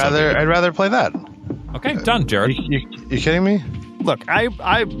will also. I'd rather play that. Okay, done, Jared. You kidding me? Look, I'm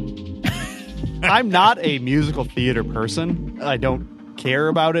not a musical theater person. I don't care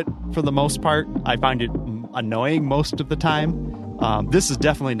about it for the most part. I find it annoying most of the time. This is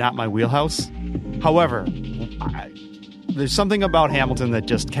definitely not my wheelhouse. However, there's something about Hamilton that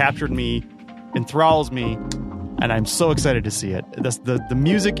just captured me, enthralls me, and I'm so excited to see it. The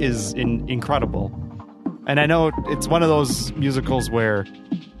music is incredible. And I know it's one of those musicals where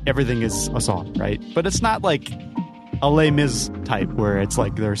everything is a song, right? But it's not like a Les Mis type where it's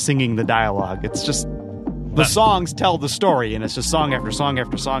like they're singing the dialogue. It's just the songs tell the story, and it's just song after song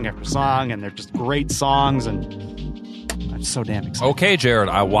after song after song, and they're just great songs, and I'm so damn excited. Okay, Jared,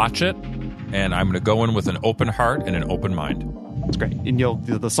 I'll watch it, and I'm going to go in with an open heart and an open mind. It's great. And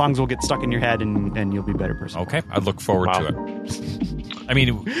the songs will get stuck in your head, and you'll be a better person. Okay, I look forward to it. I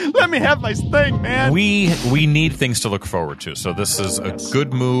mean, let me have my thing, man. we need things to look forward to. So this is a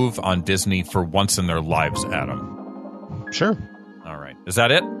good move on Disney for once in their lives, Adam. Sure. All right. Is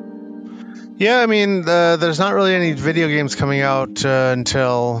that it? Yeah, I mean, there's not really any video games coming out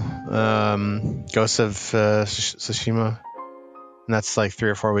until Ghost of Tsushima, and that's like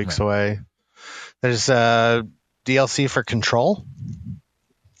 3 or 4 weeks away. There's DLC for Control.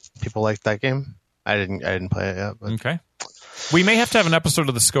 People like that game. I didn't play it yet. But. Okay. We may have to have an episode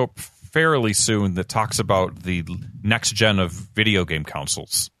of The Scope fairly soon that talks about the next gen of video game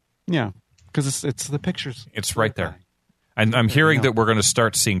consoles. Yeah, because it's the pictures. It's right there. And I'm hearing that we're going to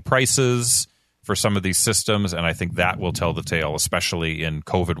start seeing prices for some of these systems, and I think that will tell the tale, especially in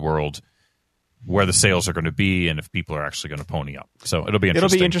COVID world, where the sales are going to be and if people are actually going to pony up. So it'll be interesting.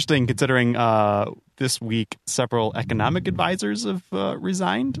 It'll be interesting considering this week several economic advisors have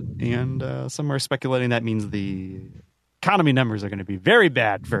resigned, and some are speculating that means the economy numbers are going to be very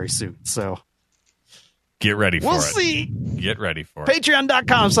bad very soon. So get ready for it. We'll see. Get ready for it.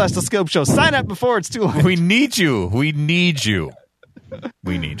 Patreon.com/The Scope Show. Sign up before it's too late. We need you. We need you.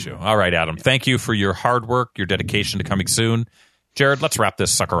 We need you. All right, Adam. Thank you for your hard work, your dedication to coming soon. Jared, let's wrap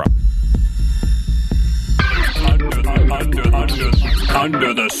this sucker up.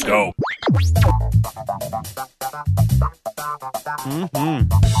 Under the Scope.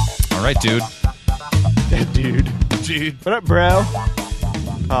 Mm-hmm. All right, dude. Dude. What up, bro?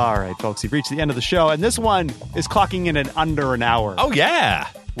 All right, folks, you've reached the end of the show, and this one is clocking in at under an hour. Oh, yeah.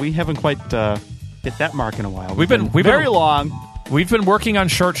 We haven't quite hit that mark in a while. We've been very long. We've been working on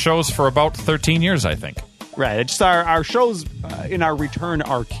short shows for about 13 years, I think. Right. It's just our shows in our return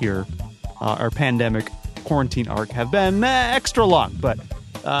arc here, our pandemic quarantine arc, have been extra long. But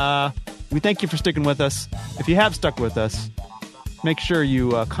we thank you for sticking with us. If you have stuck with us, make sure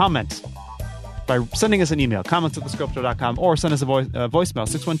you comment by sending us an email, comments@thescopeshow.com, or send us a voicemail,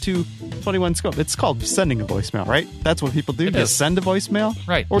 612-21-SCOPE. It's called sending a voicemail, right? That's what people do. It just is. Send a voicemail?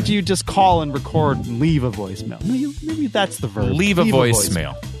 Right. Or do you just call and record and leave a voicemail? Maybe that's the verb. Leave a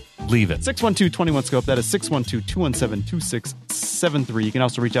voicemail. Leave it. 612-21-SCOPE. That is 612-217-2673. You can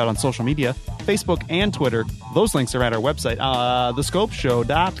also reach out on social media, Facebook and Twitter. Those links are at our website,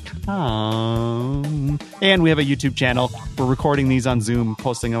 thescopeshow.com. And we have a YouTube channel. We're recording these on Zoom,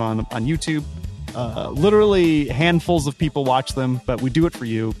 posting them on YouTube. Literally handfuls of people watch them, but we do it for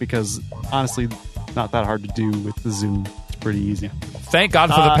you because, honestly, not that hard to do with the Zoom. It's pretty easy. Thank God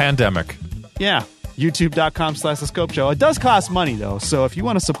for the pandemic. Yeah. YouTube.com/The Scope Show. It does cost money, though, so if you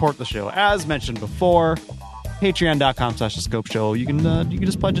want to support the show, as mentioned before, Patreon.com/The Scope Show. You can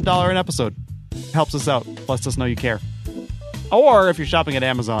just pledge $1 an episode. It helps us out. Lets us know you care. Or if you're shopping at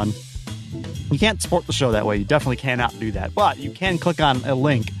Amazon, you can't support the show that way. You definitely cannot do that. But you can click on a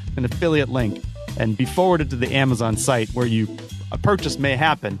link, an affiliate link, and be forwarded to the Amazon site where a purchase may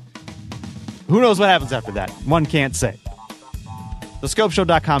happen. Who knows what happens after that? One can't say.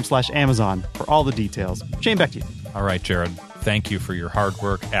 thescopeshow.com/Amazon for all the details. Shane, back to you. All right, Jared. Thank you for your hard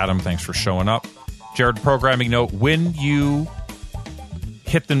work. Adam, thanks for showing up. Jared, programming note, when you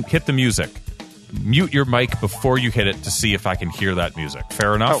hit the music, mute your mic before you hit it to see if I can hear that music.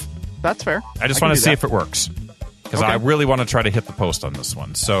 Fair enough? Oh, that's fair. I just want to see if it works. Because I really want to try to hit the post on this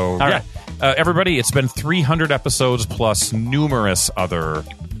one. So, right. Everybody, it's been 300 episodes plus numerous other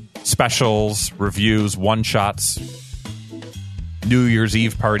specials, reviews, one-shots, New Year's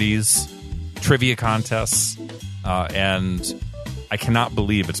Eve parties, trivia contests, and I cannot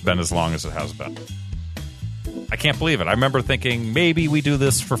believe it's been as long as it has been. I can't believe it. I remember thinking maybe we do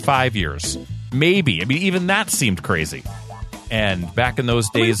this for 5 years. Maybe. I mean, even that seemed crazy. And back in those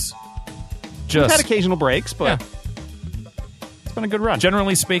days, we've had occasional breaks, but it's been a good run.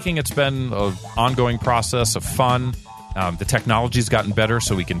 Generally speaking, it's been an ongoing process of fun. The technology's gotten better,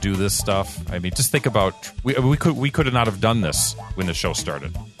 so we can do this stuff. I mean, just think about we could not have done this when the show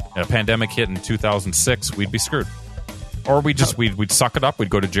started. A pandemic hit in 2006, we'd be screwed. Or we'd suck it up. We'd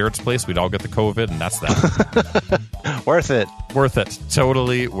go to Jared's place. We'd all get the COVID, and that's that. Worth it. Worth it.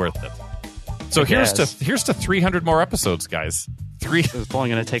 Totally worth it. So here's to 300 more episodes, guys. It's only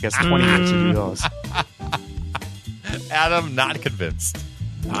going to take us 20 minutes to do those. Adam, not convinced.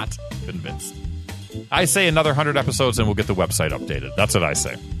 Not convinced. I say another 100 episodes and we'll get the website updated. That's what I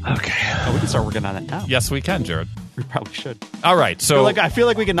say. Okay. We can start working on it now. Yes, we can, Jared. We probably should. All right. So I feel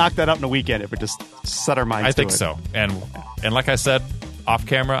like we can knock that out in a weekend if we just set our minds to it. I think so. And like I said, off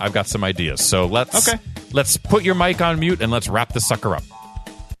camera, I've got some ideas. So let's put your mic on mute and let's wrap this sucker up.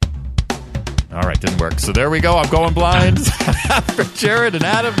 All right, didn't work. So there we go. I'm going blind. For Jared and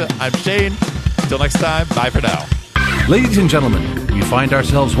Adam, I'm Shane. Until next time, bye for now. Ladies and gentlemen, we find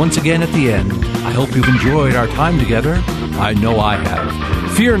ourselves once again at the end. I hope you've enjoyed our time together. I know I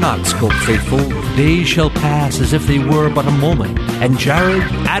have. Fear not, Scope Faithful. Days shall pass as if they were but a moment, and Jared,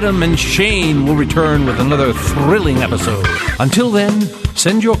 Adam, and Shane will return with another thrilling episode. Until then,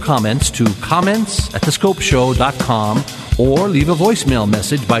 send your comments to comments@thescopeshow.com or leave a voicemail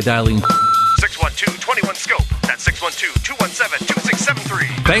message by dialing 612-21-SCOPE. That's 612-217-2673.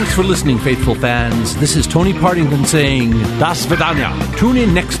 Thanks for listening, faithful fans. This is Tony Partington saying, Das Vidanya. Tune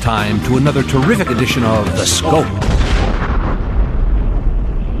in next time to another terrific edition of The Scope.